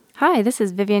Hi, this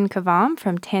is Vivian Kavam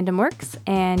from Tandem Works,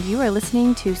 and you are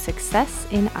listening to Success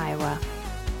in Iowa.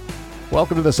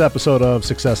 Welcome to this episode of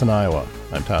Success in Iowa.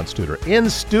 I'm Todd Studer. In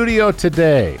studio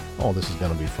today, this is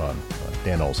going to be fun.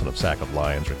 Dan Olsen of Sack of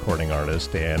Lions, recording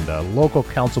artist, and local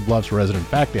Council Bluffs resident. In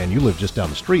fact, Dan, you live just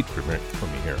down the street from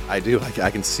me here. I do.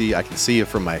 I can see it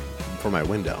from my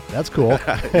window. That's cool.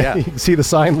 Yeah. You can see the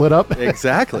sign lit up.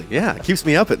 Exactly. Yeah. It keeps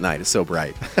me up at night. It's so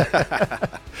bright.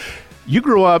 You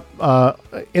grew up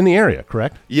in the area,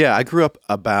 correct? Yeah, I grew up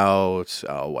about,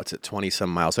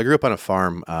 20-some miles. I grew up on a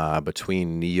farm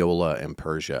between Neola and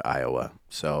Persia, Iowa.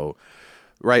 So,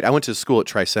 right, I went to school at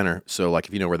Tri-Center. So,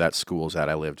 if you know where that school's at,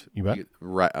 I lived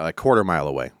right a quarter mile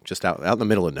away, just out in the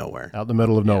middle of nowhere. Out in the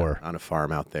middle of nowhere. On a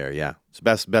farm out there, yeah. It's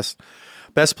the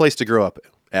best place to grow up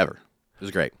ever. It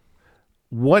was great.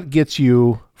 What gets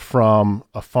you from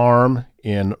a farm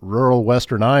in rural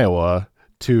western Iowa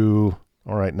to...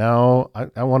 All right, now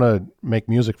I want to make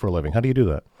music for a living. How do you do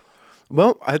that?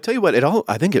 Well, I'll tell you what,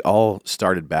 I think it all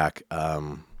started back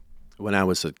when I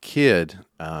was a kid.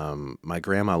 My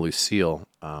grandma Lucille,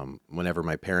 whenever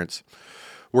my parents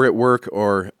were at work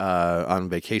or on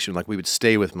vacation, we would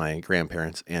stay with my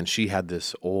grandparents, and she had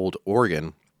this old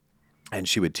organ, and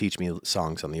she would teach me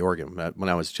songs on the organ when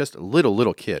I was just a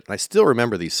little kid. And I still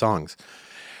remember these songs.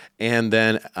 And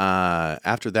then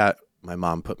after that, my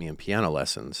mom put me in piano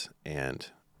lessons, and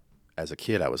as a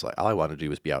kid, I was like, all I wanted to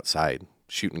do was be outside,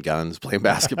 shooting guns, playing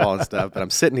basketball and stuff. But I'm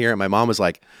sitting here, and my mom was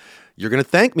like, you're going to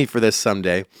thank me for this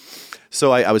someday.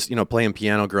 So I was, playing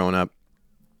piano growing up,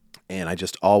 and I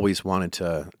just always wanted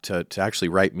to actually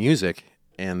write music.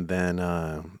 And then,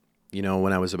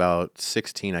 when I was about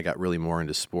 16, I got really more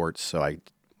into sports. So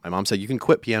my mom said, you can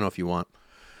quit piano if you want,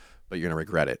 but you're going to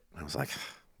regret it. I was like...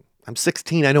 I'm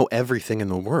 16. I know everything in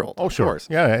the world. Oh, sure. Course.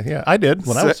 Yeah. I did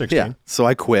when I was 16. Yeah. So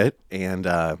I quit, and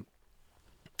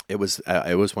it was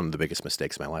one of the biggest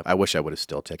mistakes of my life. I wish I would have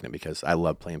still taken it because I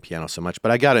love playing piano so much.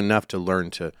 But I got enough to learn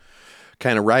to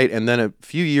kind of write. And then a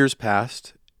few years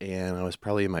passed, and I was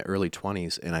probably in my early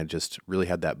 20s, and I just really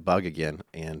had that bug again.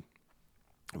 And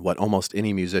what almost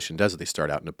any musician does is they start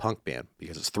out in a punk band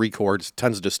because it's 3 chords,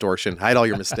 tons of distortion, hide all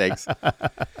your mistakes.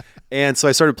 And so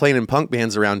I started playing in punk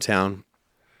bands around town.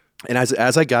 And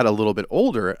as I got a little bit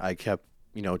older, I kept,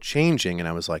 changing. And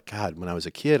I was like, God, when I was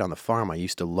a kid on the farm, I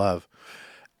used to love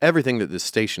everything that this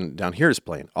station down here is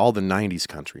playing, all the 90s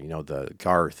country, the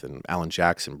Garth and Alan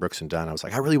Jackson, Brooks and Dunn. I was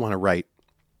like, I really want to write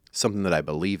something that I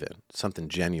believe in, something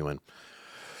genuine.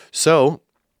 So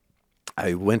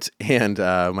I went and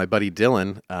my buddy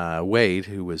Dylan Wade,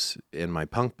 who was in my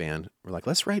punk band, were like,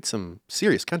 let's write some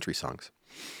serious country songs.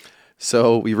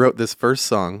 So we wrote this first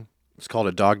song. It's called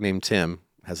A Dog Named Tim.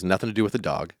 Has nothing to do with a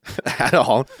dog at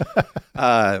all.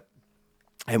 And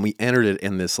we entered it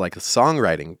in this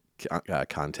songwriting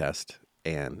contest,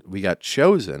 and we got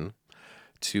chosen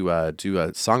to do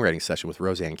a songwriting session with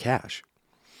Roseanne Cash.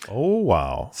 Oh,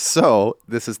 wow. So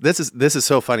this is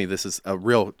so funny. This is a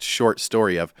real short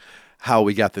story of how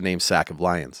we got the name Sack of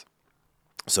Lions.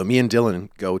 So me and Dylan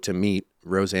go to meet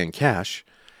Roseanne Cash,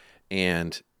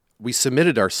 and we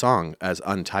submitted our song as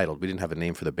untitled. We didn't have a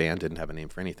name for the band, didn't have a name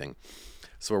for anything.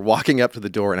 So we're walking up to the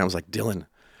door, and I was like, Dylan,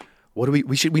 what do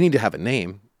we need to have a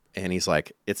name. And he's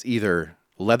like, it's either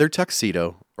Leather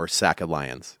Tuxedo or Sack of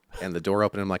Lions. And the door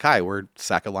opened, and I'm like, hi, we're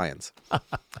Sack of Lions.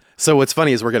 So what's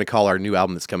funny is we're going to call our new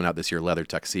album that's coming out this year Leather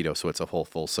Tuxedo, so it's a whole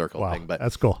full circle thing. But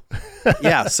that's cool.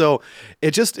 Yeah, so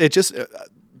it just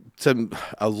to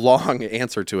a long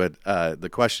answer to it. The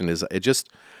question is,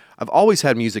 I've always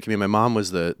had music. I mean, my mom was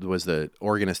the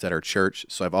organist at our church,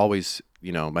 so I've always,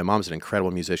 my mom's an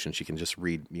incredible musician. She can just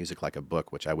read music like a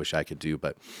book, which I wish I could do.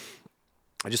 But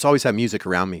I just always had music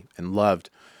around me and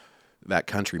loved that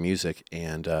country music.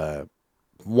 And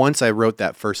once I wrote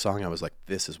that first song, I was like,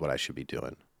 this is what I should be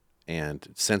doing. And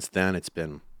since then, it's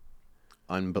been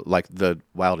like the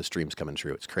wildest dreams coming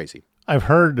true. It's crazy. I've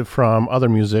heard from other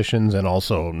musicians and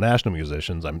also national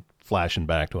musicians. I'm flashing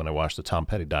back to when I watched the Tom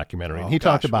Petty documentary, and he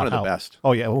talked about one of the best.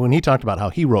 Oh yeah, when he talked about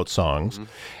how he wrote songs,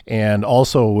 and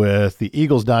also with the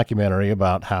Eagles documentary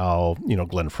about how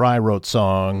Glenn Frey wrote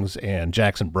songs and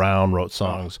Jackson Browne wrote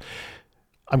songs.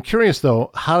 I'm curious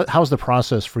though, how's the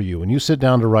process for you when you sit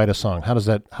down to write a song? How does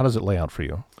it lay out for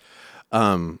you?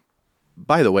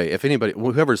 By the way, if anybody,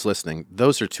 whoever's listening,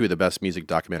 those are 2 of the best music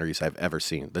documentaries I've ever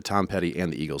seen, the Tom Petty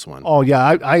and the Eagles one. Oh,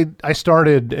 yeah. I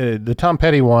started, the Tom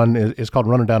Petty one is called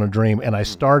Running Down a Dream, and I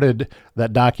started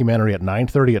that documentary at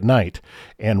 9:30 at night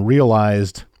and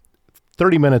realized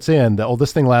 30 minutes in that,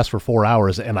 this thing lasts for 4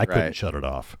 hours, and I couldn't shut it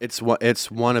off. It's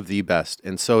one of the best,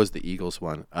 and so is the Eagles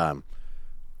one.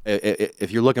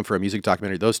 If you're looking for a music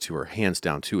documentary, those 2 are hands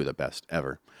down 2 of the best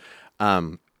ever.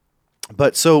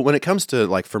 But so when it comes to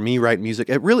like for me writing music,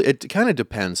 it kind of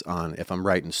depends on if I'm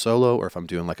writing solo or if I'm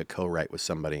doing like a co-write with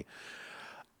somebody.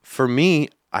 For me,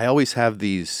 I always have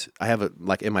these. I have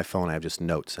like in my phone. I have just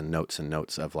notes and notes and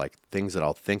notes of like things that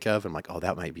I'll think of. And I'm like, oh,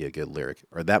 that might be a good lyric,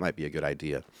 or that might be a good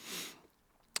idea.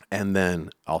 And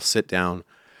then I'll sit down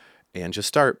and just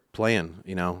start playing,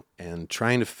 and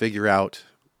trying to figure out,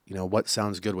 what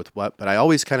sounds good with what. But I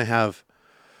always kind of have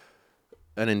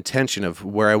an intention of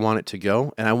where I want it to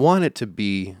go, and I want it to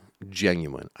be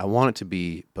genuine. I want it to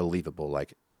be believable.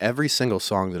 Like every single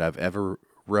song that I've ever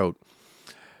wrote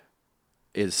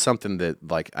is something that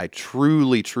like I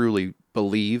truly, truly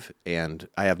believe, and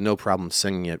I have no problem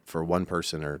singing it for one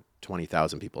person or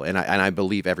 20,000 people. And I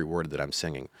believe every word that I'm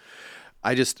singing.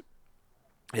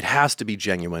 It has to be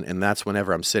genuine, and that's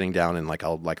whenever I'm sitting down and like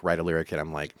I'll like write a lyric and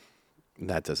I'm like,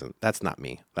 that's not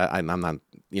me. I'm not,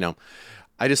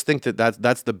 I just think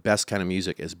that's the best kind of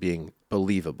music, is being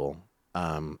believable.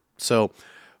 So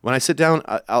when I sit down,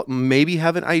 I'll maybe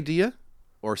have an idea,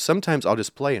 or sometimes I'll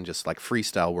just play and just like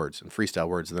freestyle words, and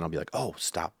then I'll be like, oh,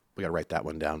 stop, we got to write that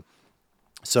one down.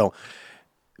 So,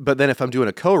 but then if I'm doing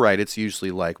a co-write, it's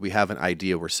usually like we have an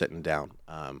idea, we're sitting down.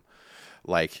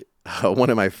 Like one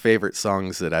of my favorite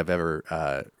songs that I've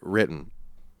ever written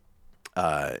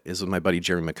is with my buddy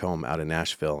Jeremy McComb out in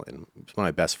Nashville, and he's one of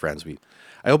my best friends.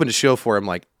 I opened a show for him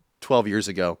like 12 years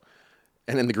ago,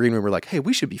 and in the green room we're like, hey,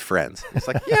 we should be friends. It's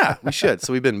like, yeah, we should.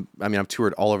 So I've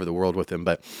toured all over the world with him,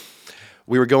 but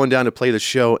we were going down to play the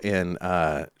show in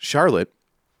Charlotte.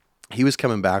 He was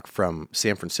coming back from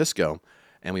San Francisco,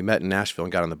 and we met in Nashville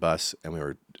and got on the bus, and we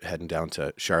were heading down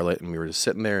to Charlotte, and we were just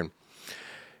sitting there, and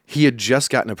he had just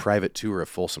gotten a private tour of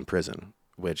Folsom Prison,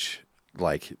 which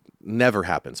like never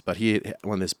happens. But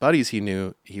one of his buddies he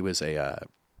knew, he was a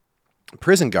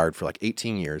prison guard for like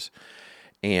 18 years,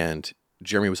 and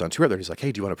Jeremy was on tour there. He's like,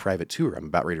 hey, do you want a private tour? I'm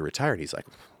about ready to retire. And he's like,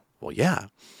 well, yeah.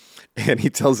 And he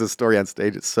tells this story on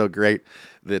stage. It's so great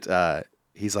that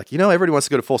he's like, everybody wants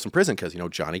to go to Folsom Prison because,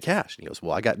 Johnny Cash. And he goes,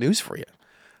 well, I got news for you.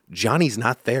 Johnny's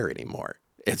not there anymore.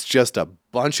 It's just a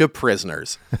bunch of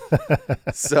prisoners.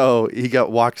 So he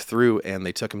got walked through, and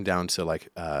they took him down to like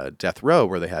death row,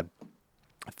 where they had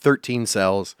 13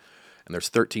 cells, and there's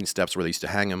 13 steps where they used to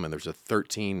hang him, and there's a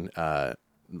 13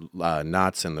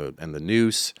 knots and the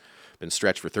noose been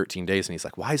stretched for 13 days. And he's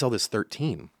like, why is all this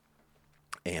 13?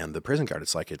 And the prison guard,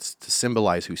 it's to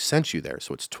symbolize who sent you there.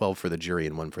 So it's 12 for the jury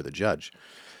and 1 for the judge.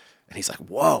 And he's like,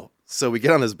 whoa. So we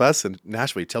get on this bus in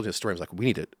Nashville. He tells me a story. I was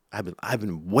like, I've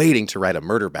been waiting to write a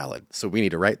murder ballad, so we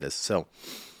need to write this. So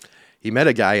he met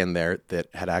a guy in there that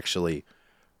had actually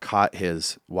caught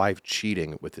his wife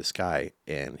cheating with this guy,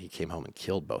 and he came home and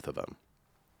killed both of them.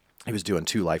 He was doing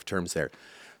 2 life terms there.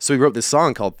 So he wrote this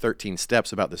song called 13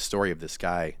 Steps about the story of this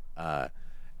guy.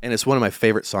 And it's one of my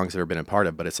favorite songs I've ever been a part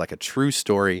of, but it's like a true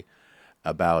story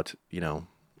about,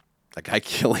 a guy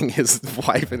killing his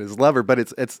wife and his lover.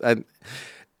 But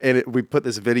we put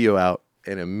this video out,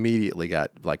 and immediately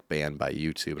got like banned by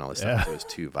YouTube and all this stuff. It was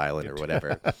too violent or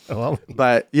whatever. Well,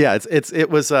 but yeah, it's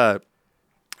a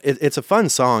fun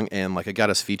song, and like it got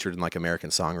us featured in like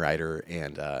American Songwriter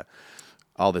and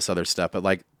all this other stuff. But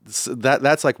like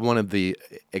that's like one of the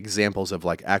examples of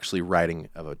like actually writing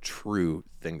of a true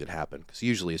thing that happened. Because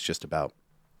usually it's just about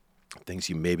things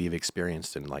you maybe have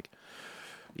experienced, and like,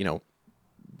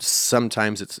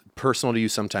 sometimes it's personal to you,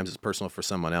 sometimes it's personal for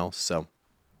someone else. So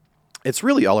it's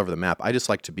really all over the map. I just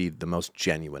like to be the most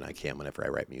genuine I can whenever I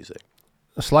write music.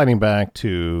 Sliding back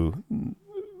to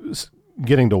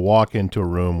getting to walk into a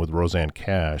room with Rosanne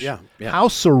Cash. Yeah. How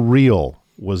surreal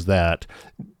was that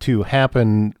to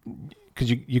happen?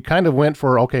 Because you kind of went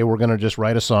for, okay, we're going to just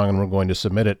write a song and we're going to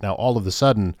submit it. Now, all of a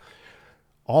sudden,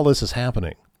 all this is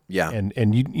happening. Yeah.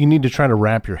 And you need to try to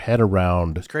wrap your head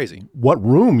around it's crazy what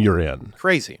room you're in.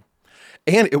 Crazy.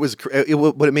 And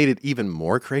what made it even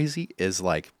more crazy is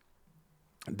like,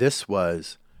 this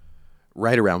was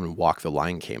right around when Walk the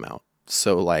Line came out.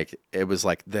 So like, it was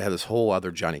like they had this whole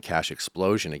other Johnny Cash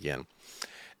explosion again.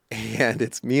 And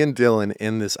it's me and Dylan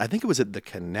in this, I think it was at the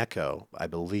Kaneko, I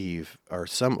believe, or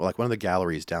some, like one of the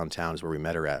galleries downtown is where we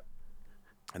met her at.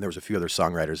 And there was a few other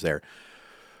songwriters there.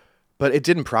 But it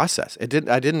didn't process. I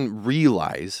didn't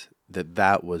realize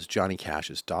that was Johnny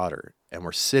Cash's daughter. And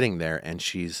we're sitting there, and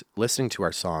she's listening to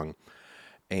our song,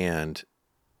 and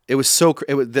it was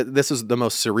this is the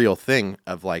most surreal thing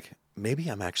of like, maybe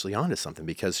I'm actually onto something,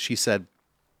 because she said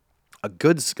a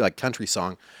good like country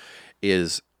song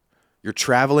is you're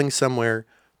traveling somewhere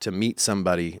to meet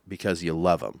somebody because you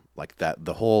love them, like that,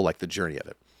 the whole, like the journey of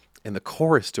it. And the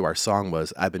chorus to our song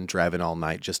was, I've been driving all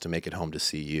night just to make it home to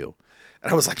see you.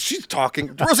 And I was like,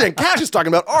 Rosanne Cash is talking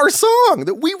about our song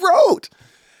that we wrote.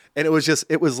 And it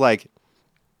was like,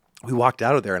 we walked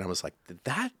out of there and I was like, did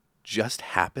that just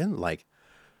happen? Like,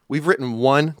 we've written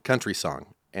one country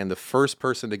song and the first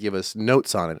person to give us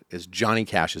notes on it is Johnny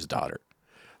Cash's daughter.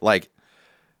 Like,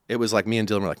 it was like me and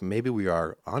Dylan were like, maybe we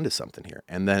are onto something here.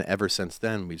 And then ever since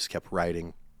then, we just kept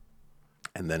writing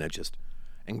and then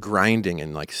and grinding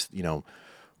and like,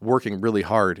 working really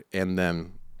hard. And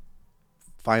then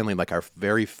finally, like our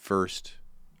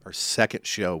second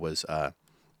show was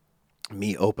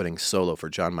me opening solo for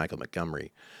John Michael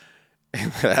Montgomery.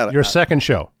 Your second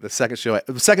show? The second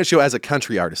show as a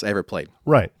country artist I ever played.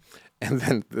 Right. And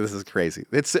then this is crazy.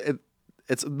 It's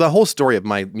the whole story of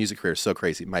my music career is so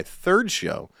crazy. My third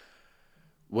show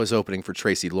was opening for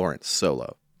Tracy Lawrence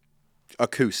solo,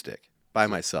 acoustic, by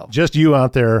myself. Just you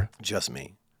out there. Just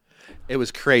me. It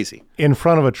was crazy. In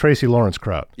front of a Tracy Lawrence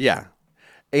crowd. Yeah.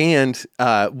 And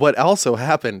what also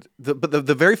happened,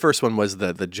 the very first one was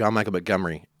the John Michael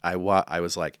Montgomery. I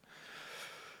was like,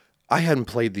 I hadn't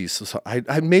played these.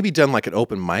 I'd maybe done like an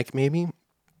open mic maybe,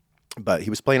 but he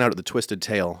was playing out at the Twisted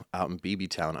Tail out in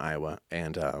Beebeetown, Iowa.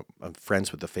 And I'm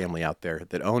friends with the family out there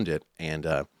that owned it.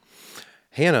 And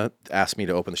Hannah asked me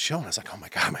to open the show. And I was like, oh my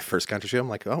God, my first country show. I'm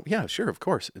like, oh yeah, sure, of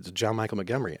course. It's John Michael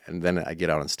Montgomery. And then I get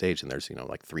out on stage and there's,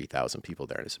 like 3,000 people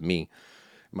there. And it's me,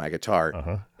 my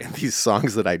guitar, and these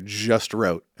songs that I just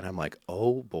wrote. And I'm like,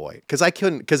 oh boy. Because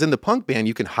in the punk band,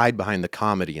 you can hide behind the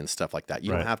comedy and stuff like that.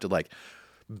 You don't have to like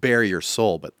bare your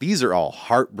soul. But these are all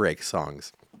heartbreak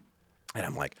songs. And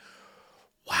I'm like,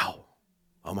 wow.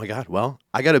 Oh my God. Well,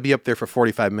 I got to be up there for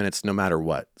 45 minutes no matter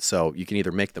what. So you can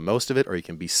either make the most of it or you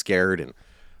can be scared and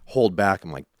hold back.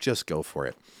 I'm like, just go for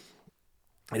it.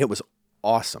 And it was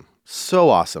awesome. So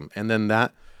awesome. And then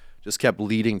that just kept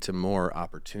leading to more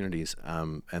opportunities.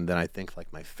 And then I think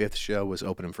like my fifth show was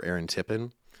opening for Aaron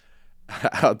Tippin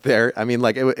out there. I mean,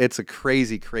 like it's a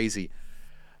crazy, crazy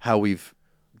how we've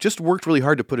just worked really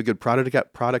hard to put a good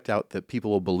product out that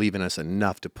people will believe in us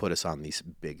enough to put us on these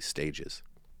big stages.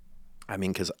 I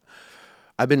mean, because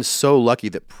I've been so lucky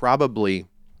that probably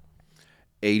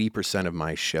 80% of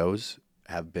my shows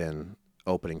have been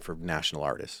opening for national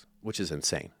artists, which is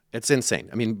insane. It's insane.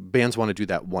 I mean, bands want to do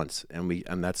that once,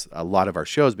 and that's a lot of our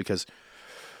shows because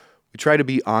we try to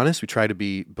be honest, we try to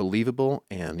be believable,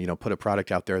 and put a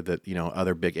product out there that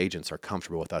other big agents are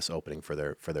comfortable with us opening for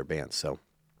their bands. So,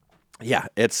 yeah,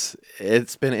 it's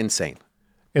been insane.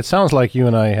 It sounds like you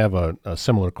and I have a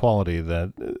similar quality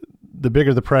that the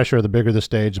bigger the pressure, the bigger the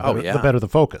stage, the better the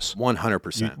focus.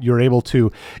 100%. You're able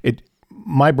to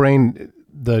my brain,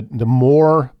 the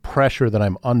more pressure that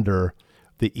I'm under,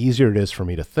 the easier it is for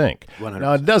me to think. 100%.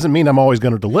 Now, it doesn't mean I'm always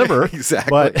going to deliver. Exactly.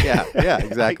 But yeah,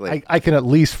 exactly. I can at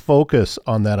least focus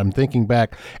on that. I'm thinking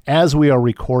back as we are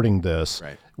recording this,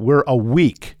 we're a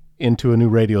week into a new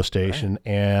radio station,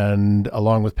 and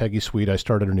along with Peggy Sweet, I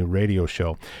started a new radio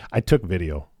show. I took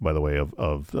video, by the way,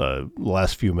 of the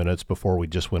last few minutes before we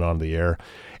just went on the air,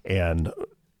 and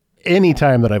any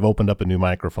time that I've opened up a new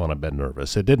microphone, I've been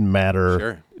nervous. It didn't matter.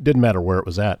 Sure. It didn't matter where it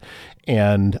was at,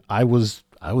 and I was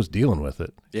dealing with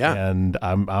it. Yeah, and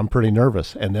I'm pretty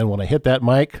nervous. And then when I hit that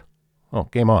mic, oh,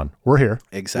 game on. We're here.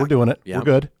 Exactly. We're doing it. Yeah. We're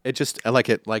good. It just I like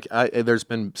it. Like there's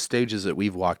been stages that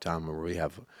we've walked on where we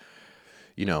have,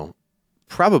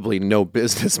 probably no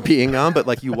business being on, but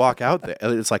like you walk out there,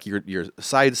 it's like you're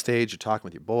side stage, you're talking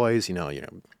with your boys,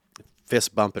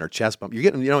 fist bumping or chest bump. You're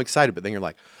getting, excited, but then you're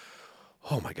like,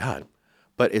 oh my God.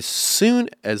 But as soon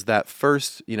as that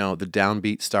first, the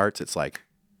downbeat starts, it's like,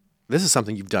 this is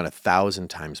something you've done 1,000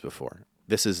 times before.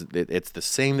 It's the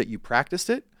same that you practiced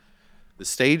it. The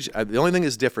stage, the only thing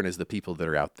that's different is the people that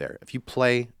are out there. If you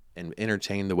play and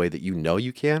entertain the way that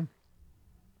you can,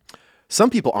 some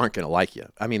people aren't going to like you.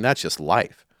 I mean, that's just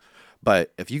life.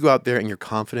 But if you go out there and you're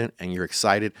confident and you're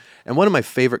excited, and one of my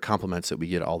favorite compliments that we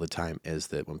get all the time is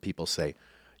that when people say,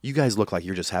 you guys look like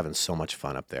you're just having so much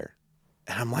fun up there.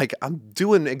 And I'm like, I'm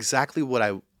doing exactly what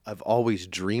I've always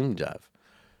dreamed of.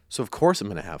 So of course I'm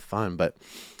going to have fun. But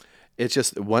it's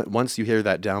just, once you hear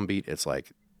that downbeat, it's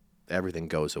like everything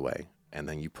goes away. And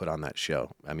then you put on that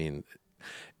show. I mean,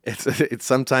 it's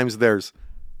sometimes there's,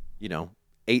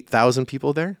 8,000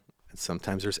 people there. And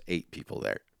sometimes there's 8 people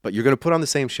there, but you're going to put on the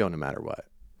same show no matter what.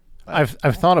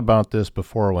 I've thought about this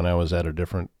before when I was at a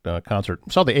different concert.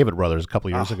 Saw the Avett Brothers a couple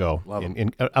of years ago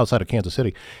in outside of Kansas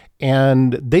City,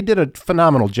 and they did a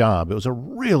phenomenal job. It was a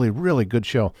really, really good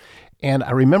show. And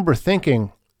I remember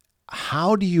thinking,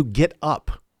 how do you get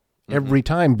up every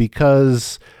time?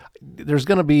 Because there's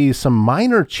going to be some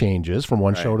minor changes from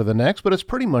one show to the next, but it's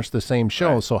pretty much the same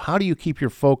show. So how do you keep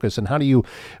your focus, and how do you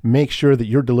make sure that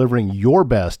you're delivering your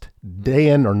best day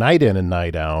in or night in and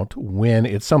night out when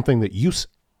it's something that you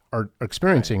are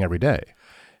experiencing every day?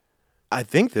 I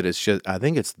think that I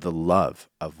think it's the love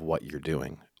of what you're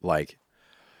doing. Like,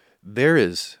 there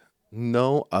is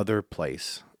no other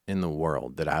place in the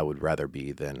world that I would rather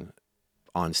be than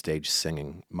on stage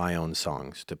singing my own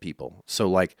songs to people. So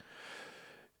like,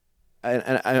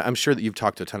 I'm sure that you've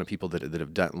talked to a ton of people that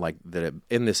have done like that have,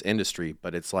 in this industry,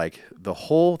 but it's like the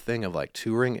whole thing of like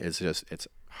touring is just, it's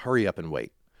hurry up and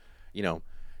wait. You know,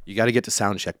 you got to get to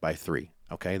sound check by 3.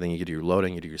 Okay. Then you get to your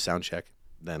loading, you do your sound check.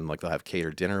 Then like they'll have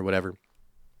catered dinner or whatever.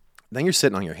 Then you're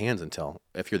sitting on your hands until,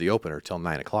 if you're the opener, till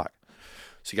 9 o'clock.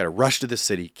 So you got to rush to the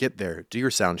city, get there, do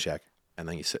your sound check. And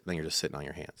then then you're just sitting on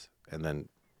your hands. And then,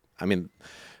 I mean,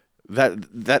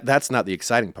 that's not the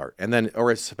exciting part. And then, or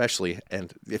especially,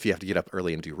 and if you have to get up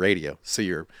early and do radio, so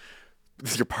you're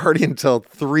partying until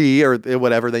 3 or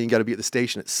whatever, then you got to be at the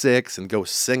station at 6 and go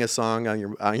sing a song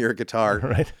on your guitar.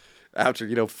 Right.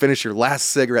 After, finish your last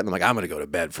cigarette, and I'm like, I'm going to go to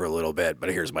bed for a little bit, but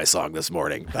here's my song this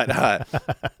morning. But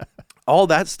all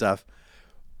that stuff,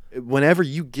 whenever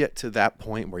you get to that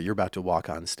point where you're about to walk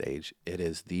on stage, it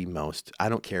is the most, I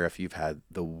don't care if you've had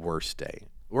the worst day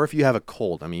or if you have a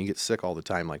cold. I mean, you get sick all the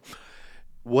time. Like,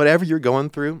 whatever you're going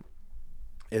through,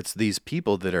 it's these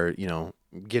people that are,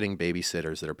 getting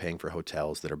babysitters, that are paying for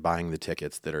hotels, that are buying the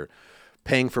tickets, that are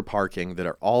paying for parking, that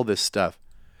are all this stuff.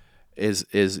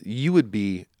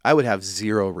 I would have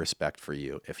zero respect for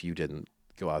you if you didn't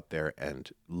go out there and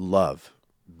love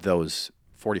those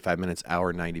 45 minutes,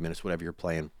 hour, 90 minutes, whatever you're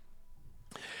playing.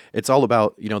 It's all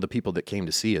about, the people that came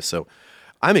to see us. So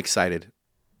I'm excited.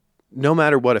 No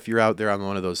matter what, if you're out there on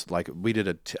one of those, like we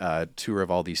did a tour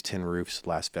of all these tin roofs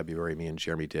last February, me and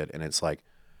Jeremy did. And it's like,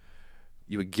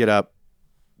 you would get up,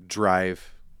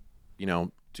 drive,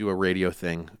 do a radio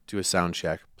thing, do a sound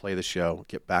check, play the show,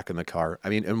 get back in the car. I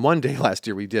mean, and one day last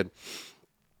year we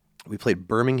played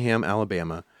Birmingham,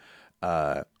 Alabama,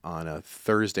 on a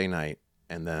Thursday night.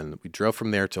 And then we drove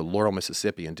from there to Laurel,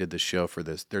 Mississippi and did this show for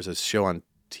this. There's a show on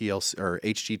TLC or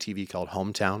HGTV called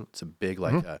Hometown. It's a big,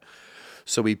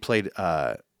 so we played,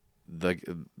 their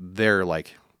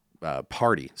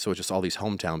party. So it's just all these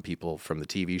hometown people from the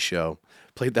TV show.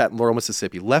 Played that in Laurel,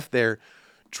 Mississippi, left there,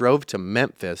 drove to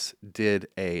Memphis, did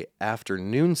a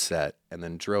afternoon set, and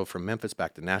then drove from Memphis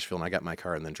back to Nashville, and I got my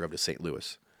car and then drove to St.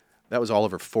 Louis. That was all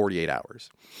over 48 hours.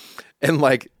 And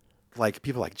like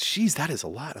people are like, geez, that is a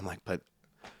lot. I'm like, but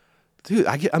dude,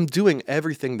 I'm doing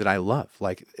everything that I love.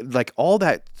 Like all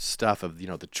that stuff of,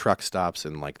 the truck stops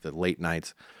and like the late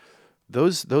nights,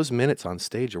 those minutes on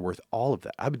stage are worth all of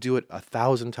that. I would do it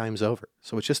 1,000 times over.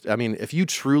 So it's just, I mean, if you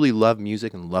truly love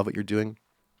music and love what you're doing,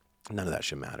 none of that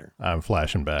should matter. I'm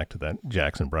flashing back to that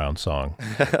Jackson Browne song.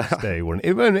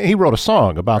 When he wrote a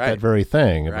song about that very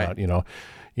thing, about,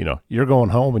 you're going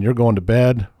home and you're going to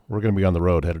bed. We're going to be on the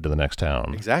road headed to the next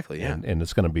town. Exactly, yeah. And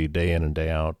it's going to be day in and day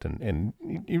out. And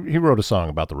he wrote a song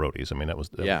about the roadies. I mean, that was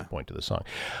the point to the song.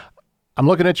 I'm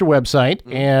looking at your website,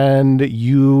 and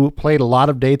you played a lot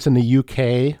of dates in the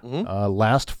UK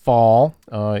last fall,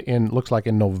 looks like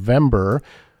in November.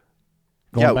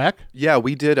 Going back? Yeah,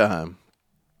 we did.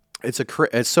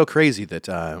 It's so crazy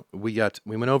that we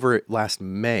went over last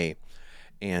May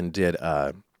and did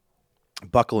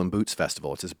Buckle and Boots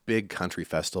Festival. It's this big country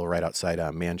festival right outside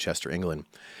Manchester, England.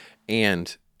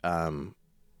 And the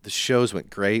shows went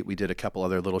great. We did a couple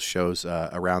other little shows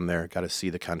around there, got to see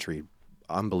the country.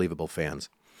 Unbelievable fans.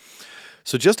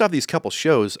 So just off these couple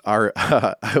shows,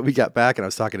 we got back and I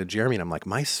was talking to Jeremy and I'm like,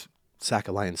 my Sack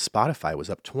of Lions Spotify was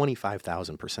up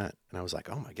 25,000%. And I was like,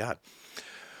 oh my God.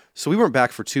 So we went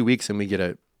back for 2 weeks and we get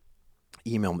an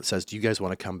email that says, do you guys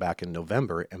want to come back in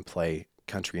November and play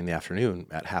Country in the Afternoon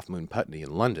at Half Moon Putney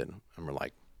in London? And we're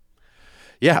like,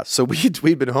 yeah. So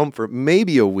we'd been home for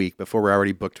maybe a week before we're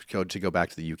already booked to go back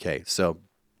to the UK. So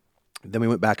then we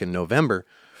went back in November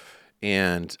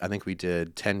and I think we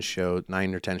did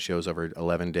 9 or 10 shows over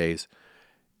 11 days.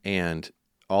 And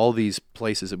all these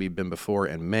places that we've been before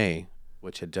in May,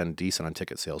 which had done decent on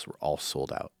ticket sales, were all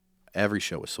sold out. Every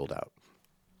show was sold out.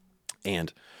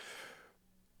 And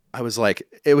I was like,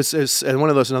 it was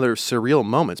one of those another surreal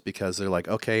moments because they're like,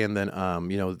 okay, and then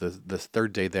the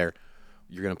third day there,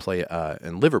 you're gonna play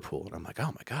in Liverpool, and I'm like, oh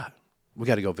my God, we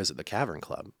got to go visit the Cavern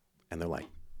Club, and they're like,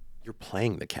 you're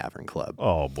playing the Cavern Club.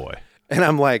 Oh boy. And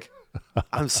I'm like,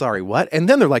 I'm sorry, what? And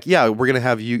then they're like, yeah, we're gonna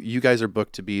have you guys are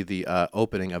booked to be the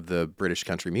opening of the British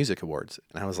Country Music Awards,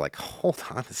 and I was like, hold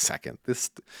on a second,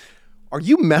 are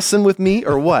you messing with me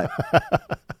or what?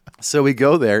 So we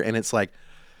go there, and it's like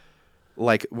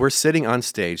we're sitting on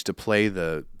stage to play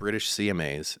the British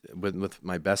CMAs with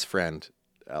my best friend,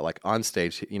 on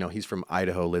stage. He's from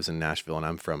Idaho, lives in Nashville, and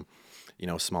I'm from,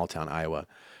 small town Iowa.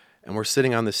 And we're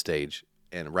sitting on the stage,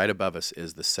 and right above us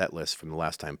is the set list from the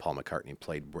last time Paul McCartney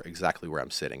played, exactly where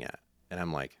I'm sitting at. And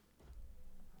I'm like,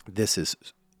 this is,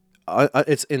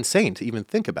 it's insane to even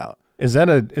think about. Is that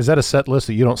a set list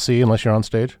that you don't see unless you're on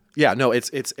stage? Yeah, no,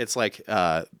 it's like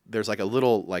there's like a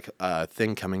little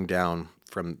thing coming down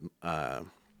from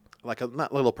like a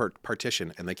not little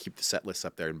partition, and they keep the set lists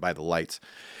up there and by the lights.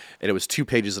 And it was 2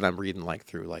 pages that I'm reading like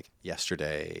through, like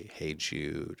Yesterday, Hey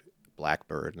Jude,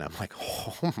 Blackbird, and I'm like,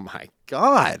 oh my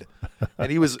God.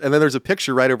 And then there's a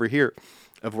picture right over here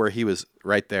of where he was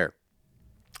right there,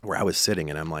 where I was sitting,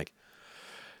 and I'm like,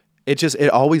 it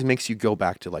always makes you go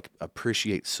back to like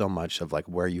appreciate so much of like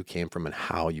where you came from and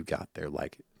how you got there.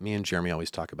 Like me and Jeremy always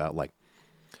talk about, like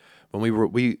when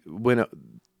we went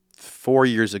 4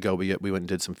 years ago, we went and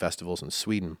did some festivals in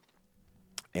Sweden,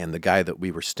 and the guy that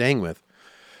we were staying with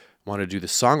wanted to do the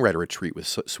songwriter retreat with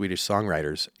Swedish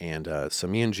songwriters, and so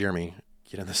me and Jeremy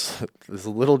get in this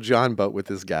little John boat with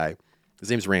this guy.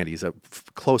 His name's Randy. He's a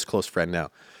close friend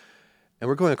now. And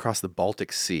we're going across the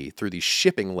Baltic Sea through these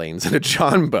shipping lanes in a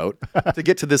John boat to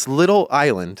get to this little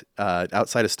island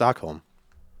outside of Stockholm.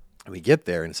 And we get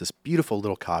there, and it's this beautiful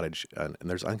little cottage, and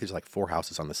I think there's like 4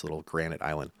 houses on this little granite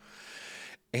island.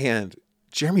 And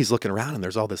Jeremy's looking around, and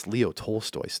there's all this Leo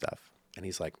Tolstoy stuff. And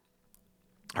he's like,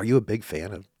 are you a big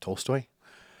fan of Tolstoy?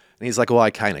 And he's like, well,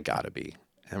 I kind of got to be.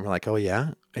 And we're like, oh,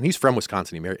 yeah? And he's from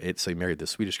Wisconsin. He married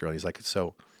this Swedish girl. And he's like,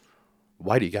 so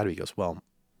why do you got to be? He goes, well,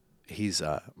 he's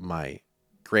my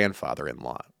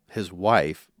grandfather-in-law. His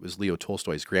wife was Leo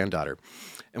Tolstoy's granddaughter.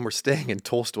 And we're staying in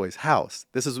Tolstoy's house.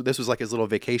 This was like his little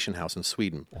vacation house in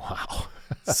Sweden. Wow.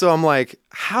 So I'm like,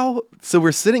 how? So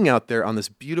we're sitting out there on this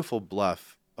beautiful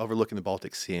bluff overlooking the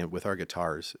Baltic Sea with our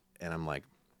guitars. And I'm like,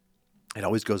 it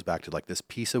always goes back to like this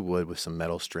piece of wood with some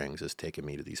metal strings is taking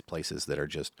me to these places that are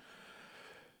just,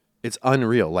 it's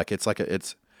unreal. Like it's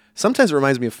sometimes it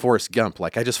reminds me of Forrest Gump.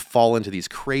 Like I just fall into these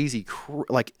crazy,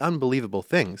 like unbelievable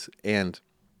things. And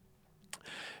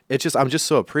it's just, I'm just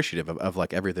so appreciative of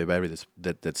like everything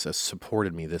that's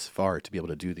supported me this far to be able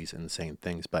to do these insane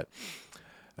things. But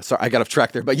sorry, I got off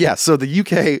track there. But yeah, so the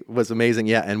UK was amazing.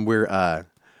 Yeah. And we're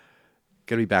going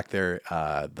to be back there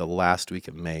the last week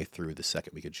of May through the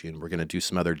second week of June. We're going to do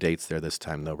some other dates there this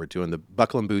time, though. We're doing the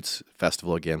Buckle and Boots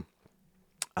Festival again,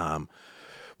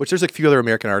 which there's a few other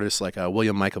American artists, like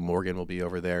William Michael Morgan will be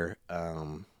over there.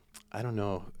 I don't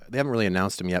know. They haven't really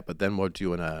announced him yet, but then we're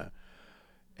doing a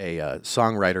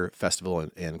songwriter festival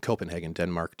in Copenhagen,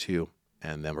 Denmark, too.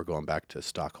 And then we're going back to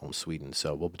Stockholm, Sweden.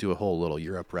 So we'll do a whole little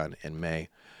Europe run in May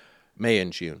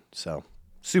and June. So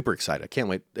super excited. I can't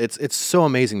wait. It's so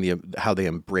amazing how they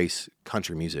embrace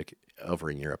country music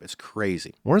over in Europe. It's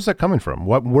crazy. Where's that coming from?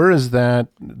 Where is that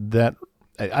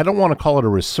I don't want to call it a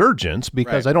resurgence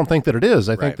because I don't think that it is.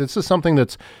 I think this is something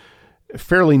that's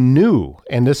fairly new,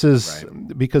 and this is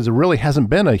because there really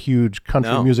hasn't been a huge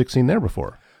country music scene there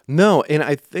before. No, and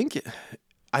I think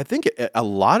a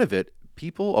lot of it,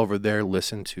 people over there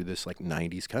listen to this like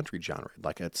 90s country genre.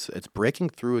 Like it's breaking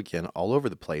through again all over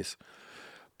the place.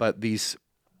 But these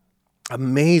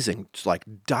amazing, like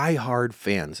diehard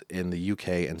fans in the UK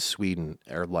and Sweden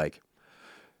are like,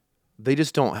 they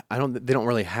don't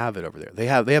really have it over there. They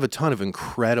have a ton of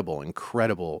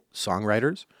incredible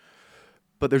songwriters,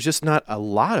 but there's just not a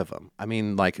lot of them. I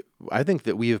mean, like, I think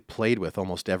that we have played with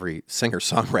almost every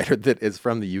singer-songwriter that is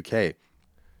from the UK.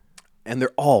 And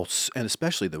they're all, and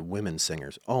especially the women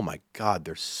singers, oh my God,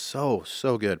 they're so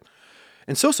good.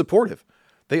 And so supportive.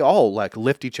 They all like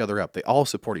lift each other up. They all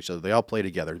support each other. They all play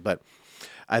together. But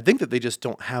I think that they just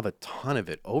don't have a ton of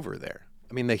it over there.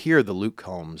 I mean, they hear the Luke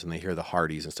Combs and they hear the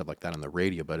Hardys and stuff like that on the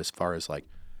radio. But as far as like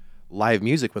live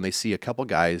music, when they see a couple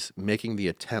guys making the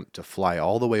attempt to fly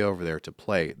all the way over there to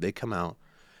play, they come out,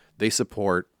 they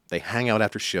support, they hang out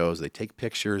after shows, they take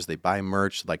pictures, they buy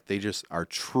merch. Like they just are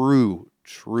true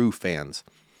fans.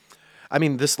 I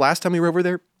mean, this last time we were over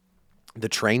there, the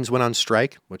trains went on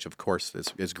strike, which of course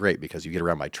is great because you get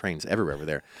around by trains everywhere over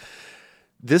there.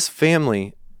 This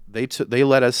family, they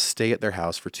let us stay at their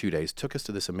house for 2 days, took us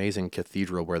to this amazing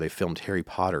cathedral where they filmed Harry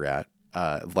Potter at,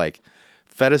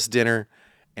 fed us dinner,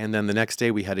 and then the next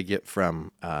day we had to get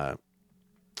from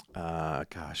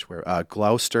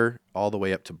Gloucester all the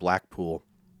way up to Blackpool.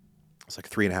 It's like a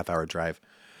 3.5 hour drive.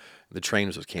 The train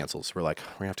was canceled, so we're like,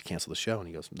 we're gonna have to cancel the show. And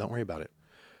he goes, don't worry about it.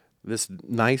 His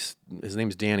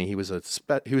name's Danny. He was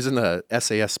in the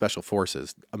SAS Special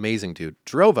Forces. Amazing dude.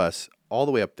 Drove us all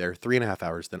the way up there, 3.5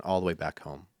 hours, then all the way back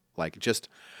home. Like just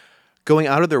going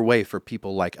out of their way for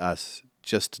people like us.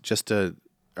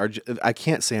 I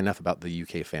can't say enough about the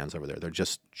UK fans over there. They're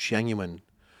just genuine,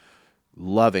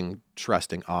 loving,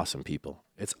 trusting, awesome people.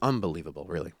 It's unbelievable,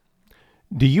 really.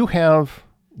 Do you have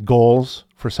goals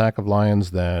for Sack of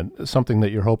Lions, that something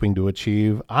that you're hoping to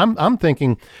achieve? I'm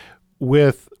thinking,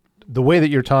 with the way that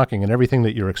you're talking and everything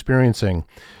that you're experiencing,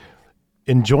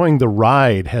 enjoying the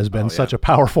ride has been such a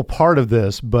powerful part of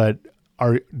this, but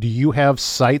do you have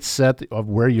sights set of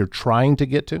where you're trying to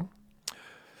get to?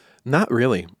 Not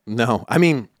really. No. I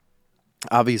mean,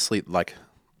 obviously, like,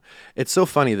 it's so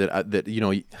funny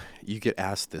that you get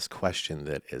asked this question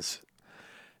that is,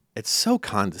 it's so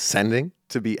condescending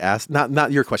to be asked.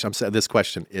 Not your question. I'm saying this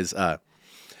question is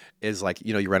like,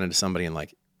 you run into somebody and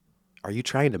like, are you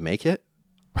trying to make it?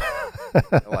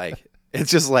 Like, it's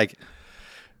just like,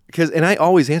 and I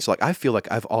always answer like, I feel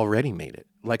like I've already made it.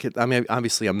 Like, I mean,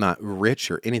 obviously I'm not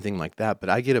rich or anything like that, but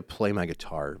I get to play my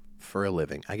guitar for a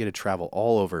living. I get to travel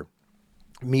all over,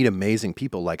 meet amazing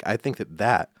people. Like, I think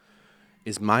that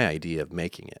is my idea of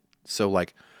making it. So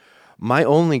like, my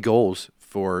only goals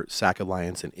for Sack of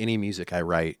Lions and any music I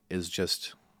write is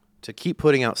just to keep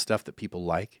putting out stuff that people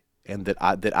like and that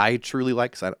I truly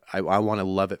like, because I want to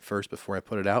love it first before I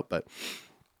put it out. But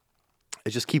I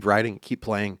just keep writing, keep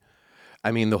playing.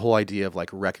 I mean, the whole idea of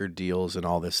like record deals and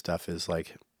all this stuff is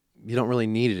like, you don't really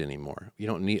need it anymore. You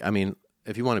don't need, I mean,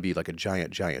 if you want to be like a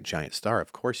giant star,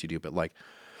 of course you do. But like,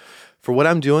 for what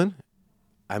I'm doing,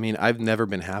 I mean, I've never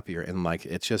been happier. And like,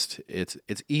 it's just, it's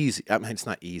easy. I mean, it's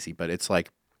not easy, but it's like,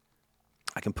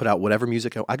 I can put out whatever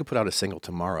music. I could put out a single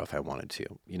tomorrow if I wanted to,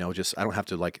 just, I don't have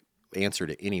to like answer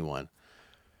to anyone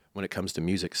when it comes to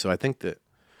music. So I think that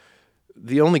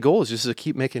the only goal is just to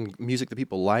keep making music that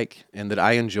people like and that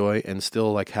I enjoy and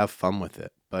still like have fun with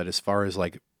it. But as far as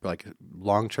like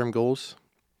long-term goals,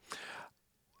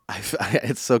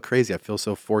 it's so crazy. I feel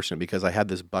so fortunate because I had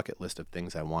this bucket list of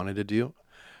things I wanted to do.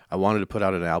 I wanted to put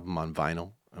out an album on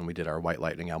vinyl, and we did our White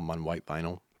Lightning album on white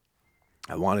vinyl.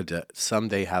 I wanted to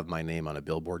someday have my name on a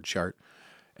Billboard chart,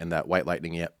 and that White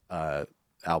Lightning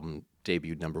album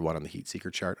debuted #1 on the Heat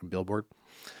Seeker chart on Billboard.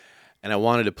 And I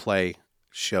wanted to play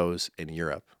shows in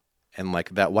Europe, and like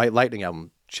that White Lightning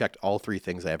album checked all 3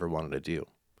 things I ever wanted to do.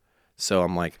 So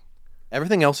I'm like,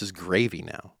 everything else is gravy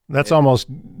now. That's almost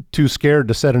too scared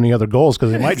to set any other goals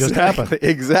because it might just happen.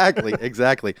 Exactly.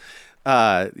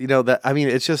 That, I mean,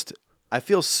 it's just, I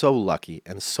feel so lucky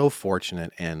and so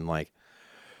fortunate, and like,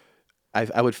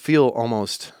 I would feel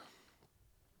almost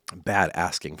bad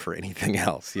asking for anything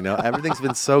else. Everything's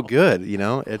been so good.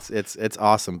 It's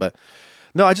awesome, but.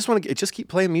 No, I just want to just keep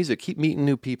playing music, keep meeting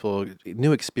new people,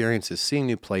 new experiences, seeing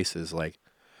new places. Like,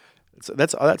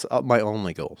 that's my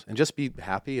only goals, and just be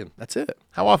happy, and that's it.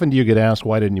 How often do you get asked,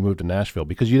 why didn't you move to Nashville?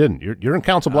 Because you didn't. You're in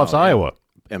Council Bluffs, Iowa.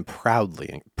 And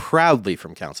proudly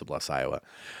from Council Bluffs, Iowa.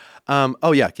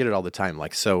 Get it all the time.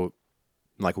 Like, so,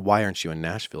 like, why aren't you in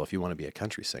Nashville if you want to be a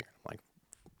country singer? Like,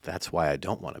 that's why I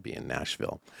don't want to be in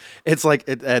Nashville. It's like,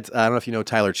 I don't know if you know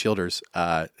Tyler Childers,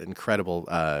 incredible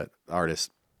artist.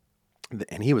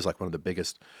 And he was like one of the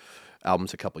biggest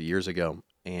albums a couple years ago.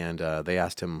 And they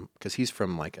asked him, because he's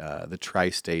from like the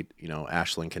tri-state,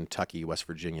 Ashland, Kentucky, West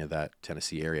Virginia, that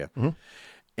Tennessee area. Mm-hmm.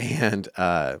 And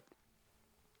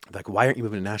like, why aren't you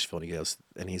moving to Nashville?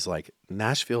 And he's like,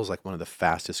 Nashville is like one of the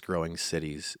fastest growing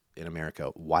cities in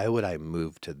America. Why would I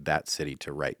move to that city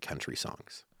to write country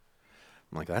songs?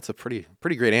 I'm like, that's a pretty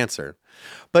great answer.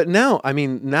 But now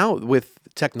with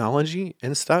technology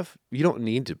and stuff, you don't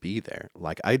need to be there.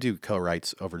 Like, I do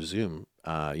co-writes over Zoom.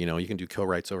 You can do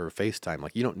co-writes over FaceTime.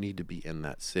 Like, you don't need to be in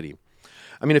that city.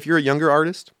 I mean, if you're a younger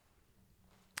artist,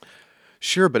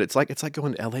 sure, but it's like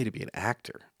going to LA to be an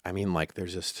actor. I mean, like,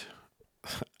 there's just,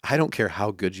 I don't care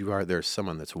how good you are, there's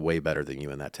someone that's way better than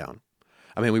you in that town.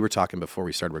 I mean, we were talking before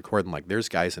we started recording, like, there's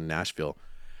guys in Nashville,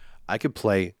 I could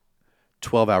play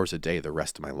 12 hours a day the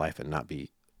rest of my life and not be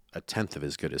a tenth of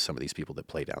as good as some of these people that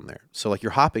play down there. So like,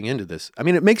 you're hopping into this. I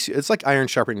mean, it's like iron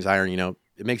sharpening iron,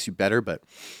 it makes you better, but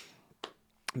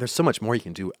there's so much more you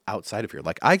can do outside of here.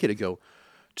 Like, I get to go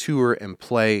tour and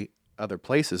play other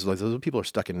places. Like, those people are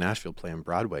stuck in Nashville playing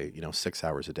Broadway, 6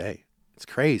 hours a day. It's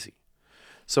crazy.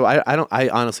 So I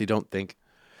honestly don't think,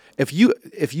 if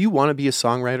you want to be a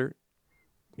songwriter,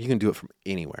 you can do it from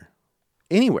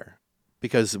anywhere,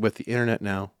 because with the internet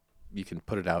now, you can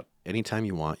put it out anytime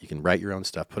you want. You can write your own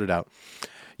stuff, put it out.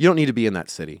 You don't need to be in that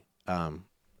city.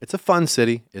 It's a fun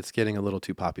city. It's getting a little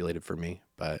too populated for me,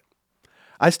 but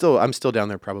I'm still down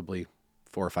there probably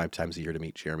 4 or 5 times a year to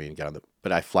meet Jeremy and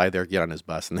but I fly there, get on his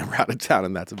bus, and then we're out of town,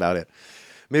 and that's about it.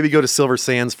 Maybe go to Silver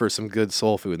Sands for some good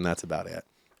soul food, and that's about it.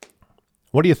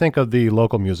 What do you think of the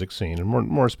local music scene, and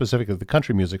more specifically the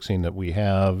country music scene that we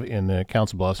have in the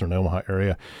Council Bluffs or the Omaha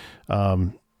area?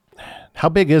 How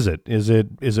big is it? Is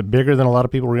it bigger than a lot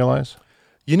of people realize?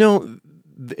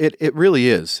 It really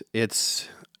is.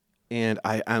 And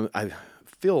I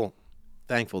feel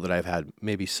thankful that I've had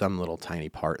maybe some little tiny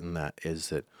part in that is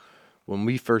that when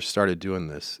we first started doing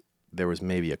this, there was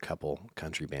maybe a couple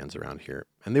country bands around here,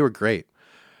 and they were great.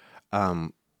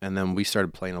 And then we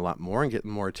started playing a lot more and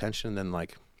getting more attention. And then,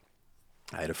 like,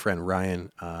 I had a friend,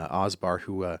 Ryan Osbar,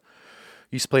 who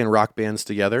used to play in rock bands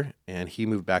together, and he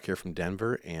moved back here from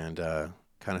Denver and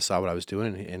kind of saw what I was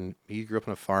doing. And he grew up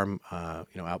on a farm,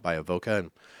 out by Avoca,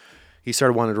 and he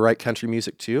started wanting to write country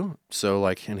music too. So,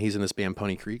 like, and he's in this band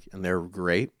Pony Creek, and they're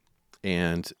great.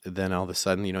 And then all of a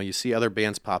sudden, you see other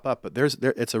bands pop up, but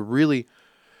it's a really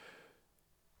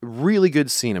good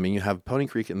scene. I mean, you have Pony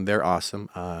Creek, and they're awesome.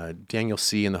 Daniel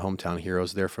C. and the Hometown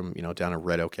Heroes, they're from, down in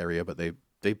Red Oak area, but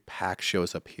they pack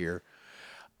shows up here.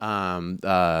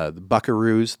 The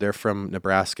Buckaroos, they're from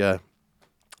Nebraska.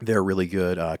 They're really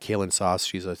good. Kaylin Sauce,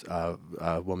 she's a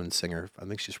woman singer. I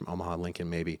think she's from Omaha,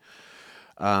 Lincoln, maybe.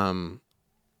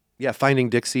 Finding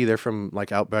Dixie, they're from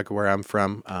like out back where I'm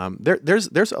from.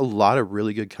 There's a lot of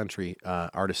really good country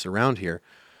artists around here.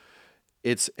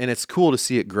 It's cool to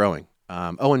see it growing.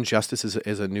 Owen Justice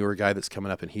is a newer guy that's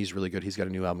coming up, and he's really good. He's got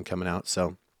a new album coming out.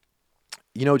 So,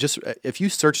 just if you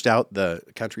searched out the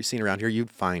country scene around here,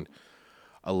 you'd find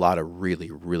a lot of really,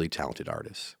 really talented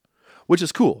artists, which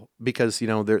is cool because,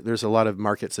 there's a lot of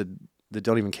markets that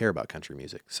don't even care about country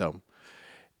music. So,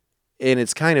 and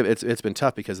it's been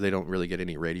tough because they don't really get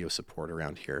any radio support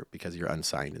around here because you're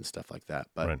unsigned and stuff like that.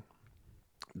 But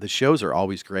the shows are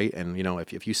always great. And,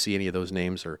 if you see any of those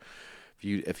names, or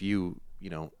if you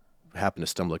happen to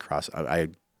stumble across, I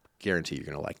guarantee you're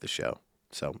going to like the show.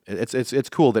 So it's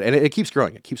cool and it keeps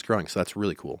growing. It keeps growing. So that's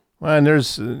really cool. Well, and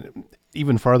there's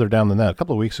even farther down than that. A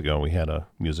couple of weeks ago, we had a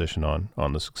musician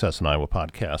on the Success in Iowa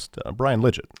podcast, Brian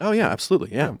Lidgett. Oh yeah,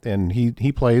 absolutely. Yeah. And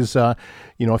he plays, a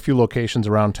few locations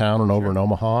around town and over in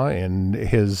Omaha, and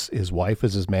his wife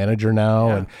is his manager now.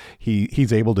 Yeah. And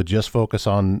he's able to just focus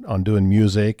on doing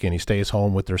music, and he stays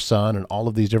home with their son and all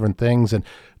of these different things. And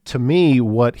to me,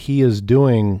 what he is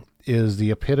doing is the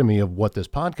epitome of what this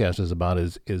podcast is about,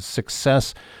 is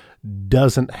success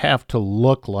doesn't have to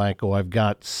look like, I've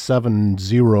got 7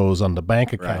 zeros on the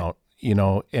bank account,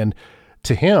 and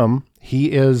to him,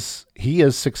 he is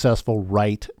successful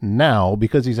right now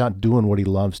because he's out doing what he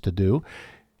loves to do.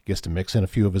 He gets to mix in a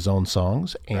few of his own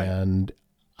songs, and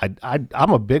I'm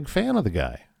a big fan of the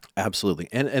guy. Absolutely.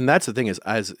 And that's the thing is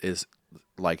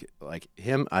like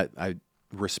him, I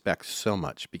respect so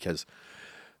much because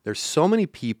there's so many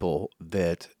people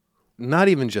that, not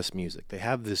even just music, they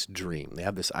have this dream, they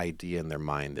have this idea in their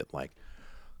mind that, like,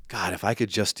 God, if I could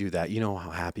just do that,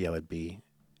 how happy I would be.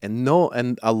 And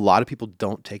a lot of people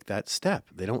don't take that step.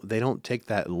 They don't take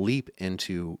that leap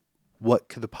into what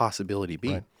could the possibility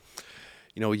be.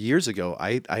 Right. Years ago,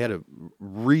 I had a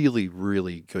really,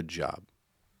 really good job,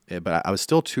 but I was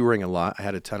still touring a lot. I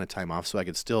had a ton of time off, so I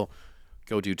could still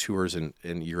go do tours in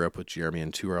Europe with Jeremy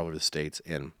and tour all over the States.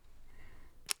 And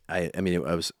I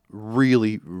was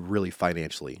really, really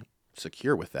financially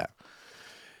secure with that.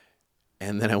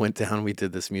 And then I went down, we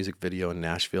did this music video in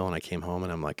Nashville, and I came home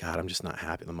and I'm like, God, I'm just not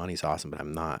happy. The money's awesome, but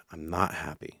I'm not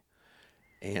happy.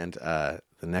 And the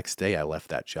next day I left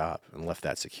that job and left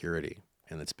that security.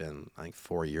 And it's been, I think,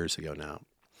 4 years ago now.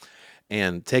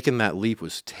 And taking that leap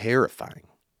was terrifying,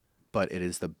 but it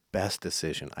is the best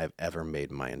decision I've ever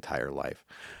made in my entire life.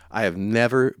 I have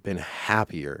never been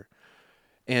happier.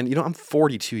 And, I'm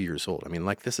 42 years old. I mean,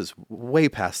 like, this is way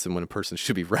past than when a person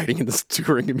should be writing and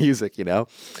touring music,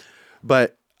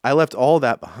 But I left all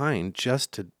that behind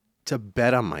just to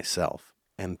bet on myself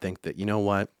and think that, you know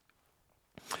what?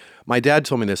 My dad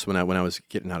told me this when I was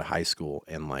getting out of high school,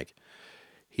 and, like,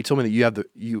 he told me that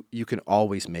you can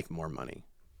always make more money.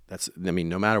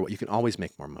 No matter what, you can always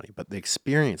make more money. But the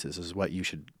experiences is what you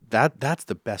should. That's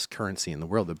the best currency in the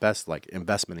world. The best, like,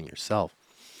 investment in yourself.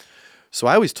 So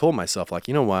I always told myself, like,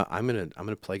 you know what, I'm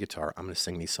gonna play guitar, I'm gonna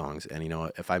sing these songs, and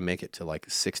if I make it to like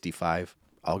 65,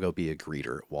 I'll go be a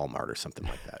greeter at Walmart or something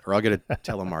like that, or I'll get a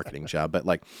telemarketing job. But,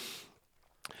 like,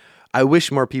 I wish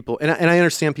more people, and I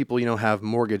understand people, have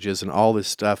mortgages and all this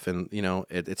stuff, and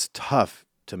it's tough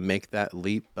to make that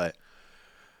leap. But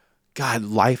God,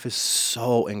 life is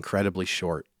so incredibly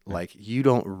short. Like, you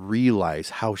don't realize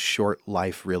how short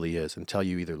life really is until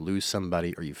you either lose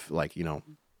somebody or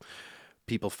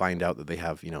people find out that they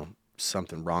have,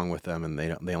 something wrong with them, and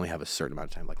they only have a certain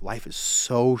amount of time. Like, life is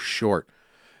so short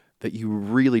that you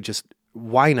really just,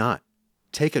 why not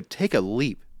take a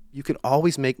leap? You can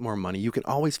always make more money. You can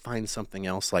always find something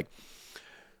else. Like,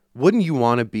 wouldn't you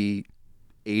want to be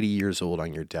 80 years old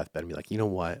on your deathbed and be like, you know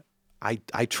what? I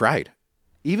tried.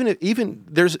 Even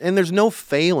there's no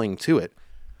failing to it.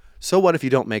 So what if you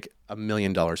don't make $1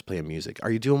 million playing music? Are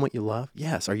you doing what you love?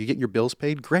 Yes. Are you getting your bills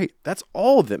paid? Great. That's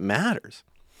all that matters.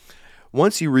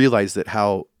 Once you realize that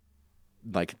how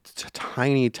like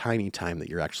tiny time that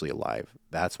you're actually alive,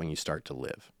 that's when you start to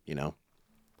live, you know?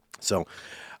 So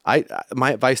my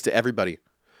advice to everybody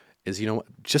is, you know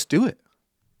what, just do it.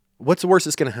 What's the worst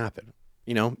that's going to happen?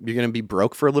 You know, you're going to be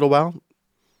broke for a little while.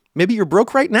 Maybe you're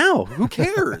broke right now. Who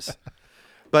cares?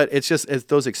 But it's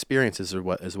those experiences are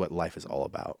what life is all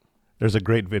about. There's a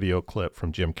great video clip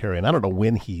from Jim Carrey, and I don't know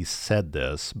when he said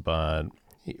this, but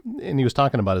he was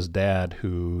talking about his dad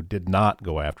who did not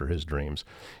go after his dreams.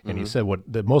 And he said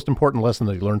what the most important lesson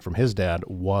that he learned from his dad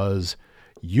was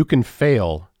you can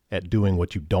fail at doing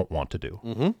what you don't want to do.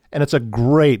 And it's a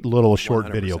great little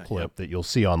short video clip that you'll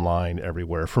see online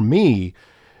everywhere. For me,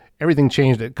 everything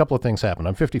changed. A couple of things happened.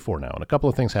 I'm 54 now, and a couple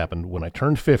of things happened. When I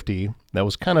turned 50, that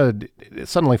was it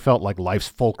suddenly felt like life's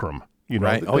fulcrum. You know,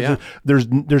 right. Oh, yeah. There's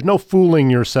no fooling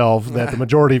yourself that the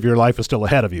majority of your life is still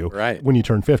ahead of you when you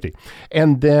turn 50.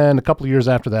 And then a couple of years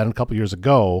after that, and a couple of years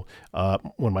ago,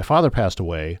 when my father passed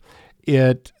away,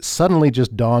 it suddenly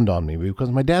just dawned on me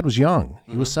because my dad was young.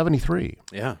 He was 73.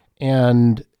 Yeah.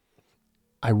 And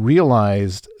I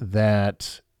realized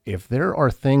that if there are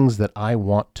things that I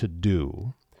want to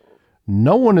do,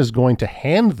 no one is going to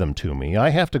hand them to me.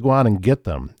 I have to go out and get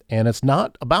them. And it's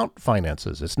not about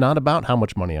finances. It's not about how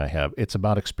much money I have. It's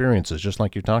about experiences, just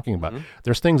like you're talking about.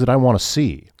 There's things that I want to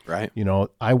see. Right. You know,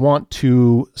 I want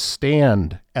to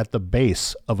stand at the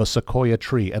base of a sequoia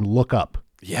tree and look up.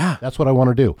 Yeah. That's what I want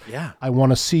to do. Yeah. I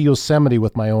want to see Yosemite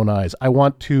with my own eyes. I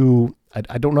want to,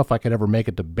 I don't know if I could ever make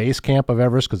it to base camp of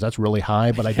Everest because that's really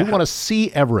high, but I do want to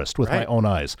see Everest with my own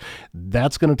eyes.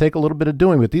 That's going to take a little bit of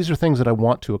doing, but these are things that I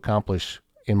want to accomplish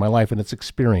in my life, and it's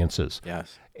experiences.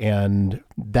 Yes. And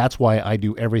that's why I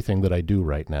do everything that I do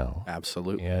right now.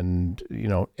 Absolutely. And, you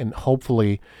know, and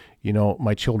hopefully, you know,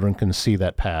 my children can see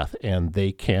that path and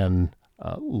they can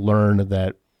learn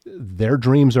that their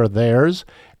dreams are theirs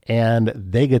and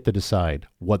they get to decide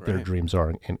what their dreams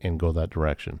are and go that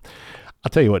direction. I'll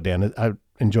tell you what, Dan, I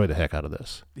enjoy the heck out of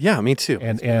this. Yeah, me too.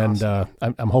 And awesome.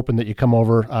 I'm hoping that you come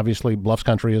over. Obviously, Bluffs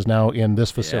Country is now in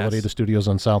this facility, the studios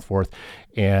on South 4th.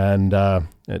 And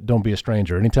don't be a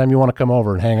stranger. Anytime you want to come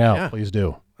over and hang out, please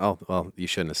do. Oh, well, you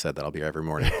shouldn't have said that. I'll be here every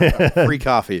morning. Free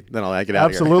coffee, then I'll get out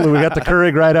of here. Absolutely. We got the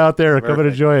Keurig right out there. Come and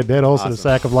enjoy it. Dan Olsen, a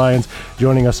Sack of Lions,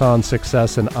 joining us on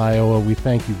Success in Iowa. We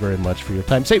thank you very much for your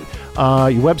time. Say, your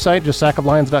website, just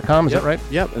sackoflions.com, is that right?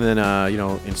 Yep. And then,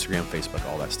 Instagram, Facebook,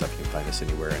 all that stuff. You can find us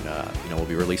anywhere. And, we'll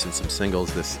be releasing some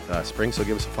singles this spring, so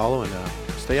give us a follow and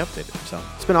stay updated. So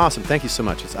it's been awesome. Thank you so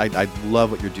much. I love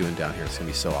what you're doing down here. It's going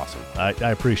to be so awesome. I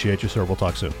appreciate you, sir. We'll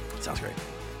talk soon. Sounds great.